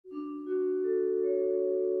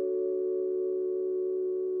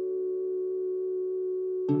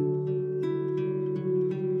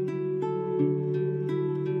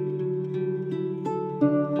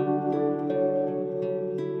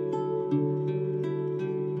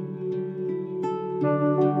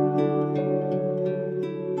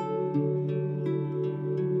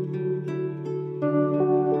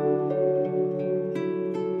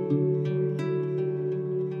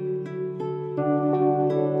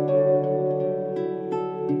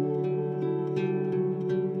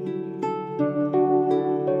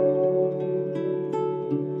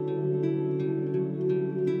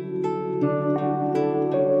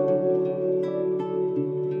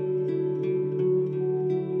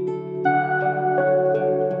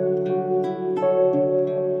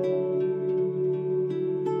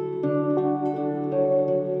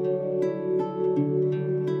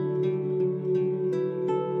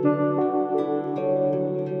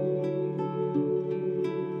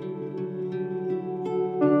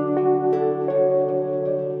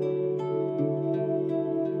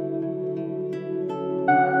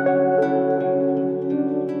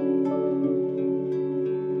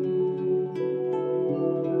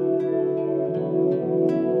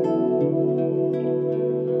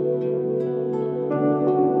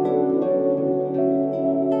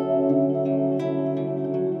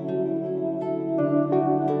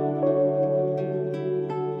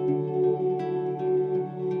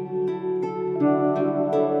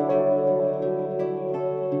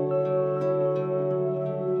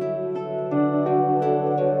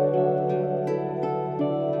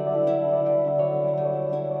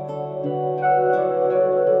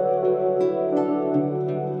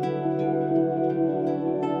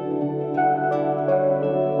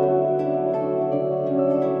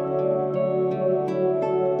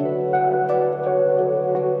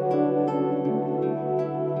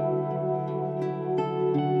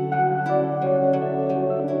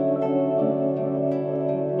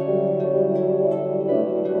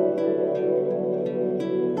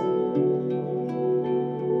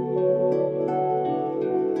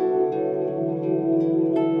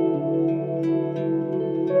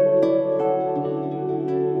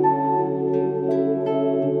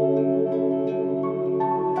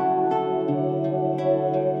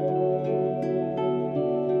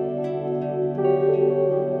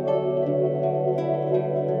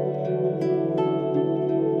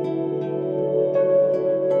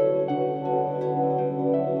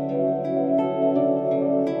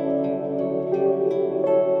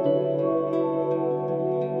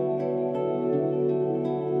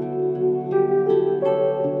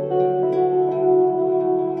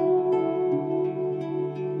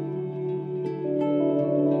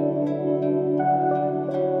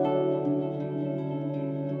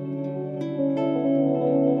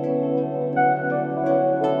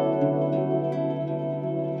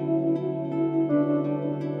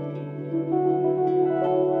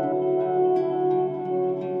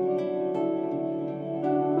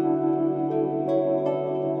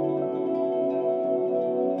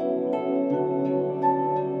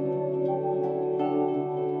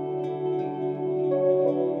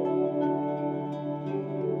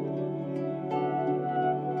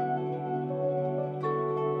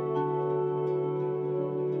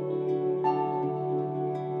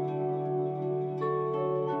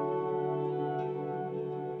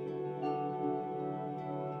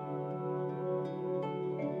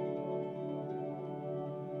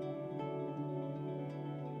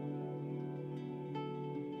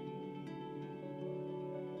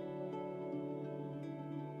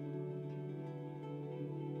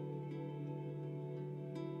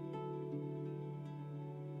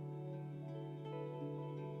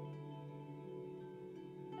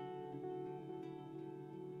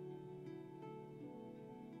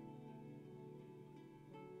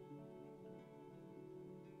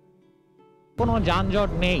কোনো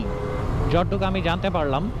যানজট নেই যতটুকু আমি জানতে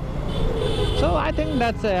পারলাম। So I think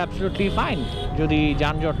that's absolutely fine যদি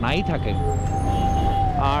যানজট নাই থাকে।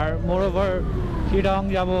 আর মোরওভার চিটাগং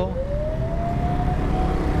যাব,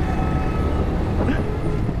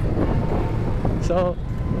 সো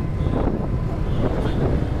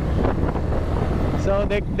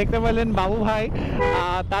দেখতে পেলেন বাবু ভাই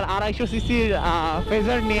তার 250 সিসির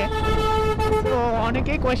ফেজার নিয়ে। তো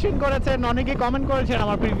অনেকেই কোয়েশ্চেন করেছেন, অনেকেই কমেন্ট করেছেন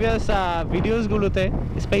আমার প্রিভিয়াস ভিডিওসগুলোতে,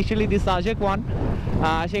 স্পেশালি দি সাজেক্ট ওয়ান,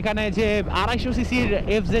 সেখানে যে 250 সিসির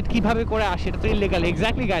এফজেড কীভাবে করে আসে, এটা তো ইলিগাল।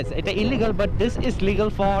 এক্স্যাক্টলি গাইস, এটা illegal, but this is legal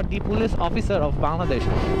for the police officer of Bangladesh.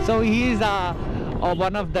 So he is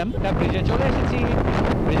one of them. ব্রিজে চলে এসেছি,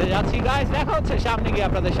 ব্রিজে যাচ্ছি গাইস, দেখা হচ্ছে সামনে গিয়ে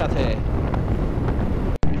আপনাদের সাথে।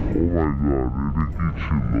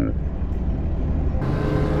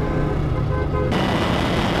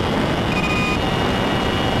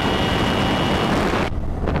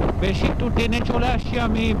 বেশি একটু টেনে চলে আসছি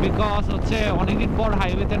আমি, বিকজ হচ্ছে অনেকদিন পর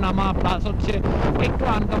হাইওয়েতে নামা, প্লাস হচ্ছে একটু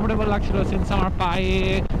আনকমফোর্টেবল লাগছিল সিন্স আমার পায়ে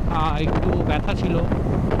একটু ব্যথা ছিল।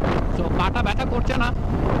 সো পাটা ব্যথা করছে না,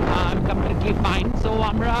 I am completely fine. So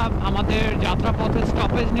আমরা আমাদের যাত্রাপথের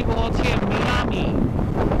স্টপেজ নিব হচ্ছে Miami,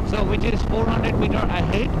 so which is 400 metre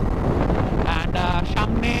ahead. And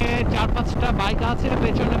সামনে 4-5টা বাইক আছে,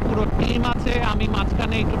 পেছনে পুরো টিম আছে, আমি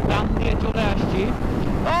মাঝখানে একটু টান দিয়ে চলে আসছি।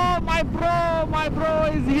 Oh, my bro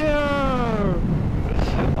is here.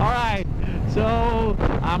 All right, so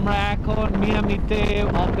আমরা এখন মিয়ামিতে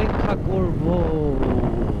অপেক্ষা করব।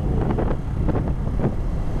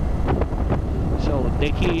 So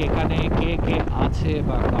দেখি এখানে কে কে আছে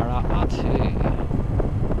বা কারা আছে।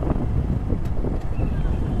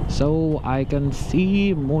 So I can see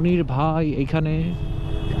মনির ভাই এখানে।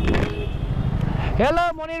 হ্যালো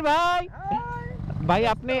মনির ভাই। ভাই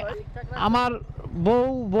আপনি আমার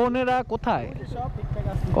বোনেরা কোথায়?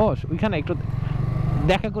 ও ওইখানে একটু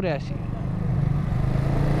দেখা করে আসি।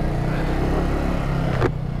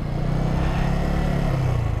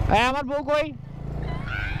 আমার বউ কই?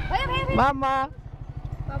 মামা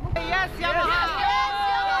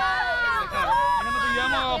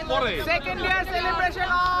Yamaha pore. Second year celebration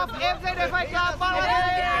of FZFI Club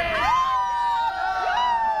Bangladesh.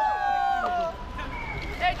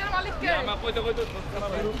 Hey, jara malik ke? Yamaha koi to.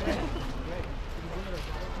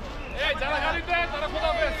 Hey, jara gari te, jara khuda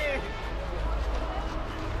hafiz.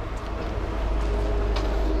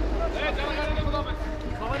 Hey, jara gari te khuda hafiz.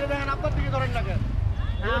 Sabai দেখেন আপনার দিকে ধরেন না কেন?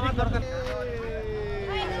 আমার দরকার।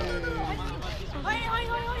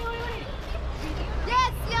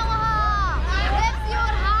 Yes, Yamaha. Bless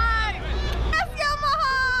your heart. Yes,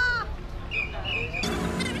 Yamaha.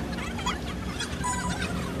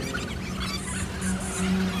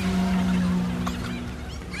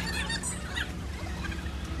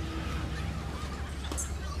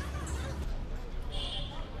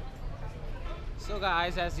 So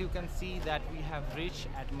guys, as you can see that we have reached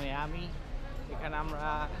at Miami. এখানে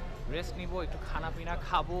আমরা রেস্ট নিব, একটু খানা পিনা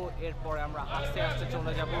খাবো, এরপরে আমরা আস্তে আস্তে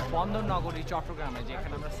চলে যাব বন্দর নগরী চট্টগ্রামে,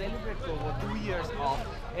 যেখানে আমরা সেলিব্রেট করবো 2 years of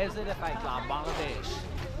FZFI Club Bangladesh.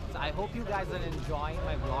 So I hope you guys are enjoying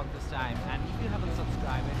my vlog this time, and if you haven't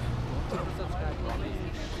subscribed, don't forget to subscribe to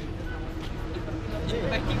RonEash.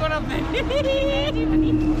 কি করেন আপনি?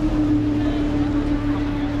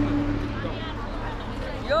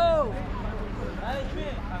 Yo!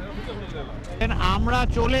 আমরা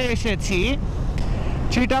চলে এসেছি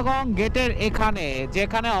চিটাগং গেটের এখানে,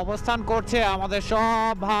 যেখানে অবস্থান করছে আমাদের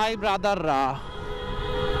সব ভাই ব্রাদাররা।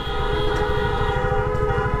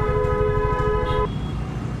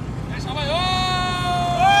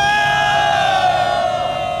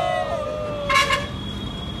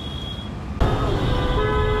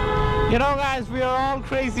 You know guys, we are all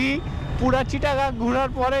crazy. পুরা চিটাগং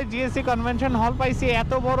ঘোরার পরে জিএসসি কনভেনশন হল পাইছি,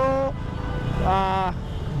 এত বড়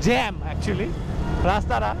জ্যাম অ্যাকচুয়ালি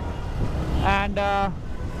রাস্তাটা। অ্যান্ড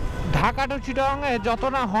ঢাকা টু চিটাগংয়ে যত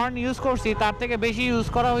না হর্ন ইউজ করছি তার থেকে বেশি ইউজ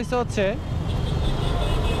করা হয়েছে হচ্ছে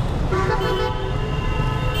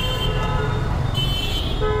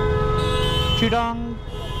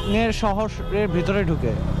চিটাগংয়ের শহরের ভিতরে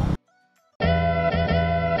ঢুকে।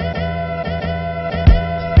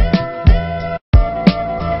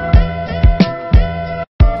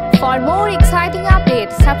 For more exciting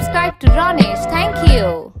updates, subscribe to RonEash. Thank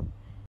you.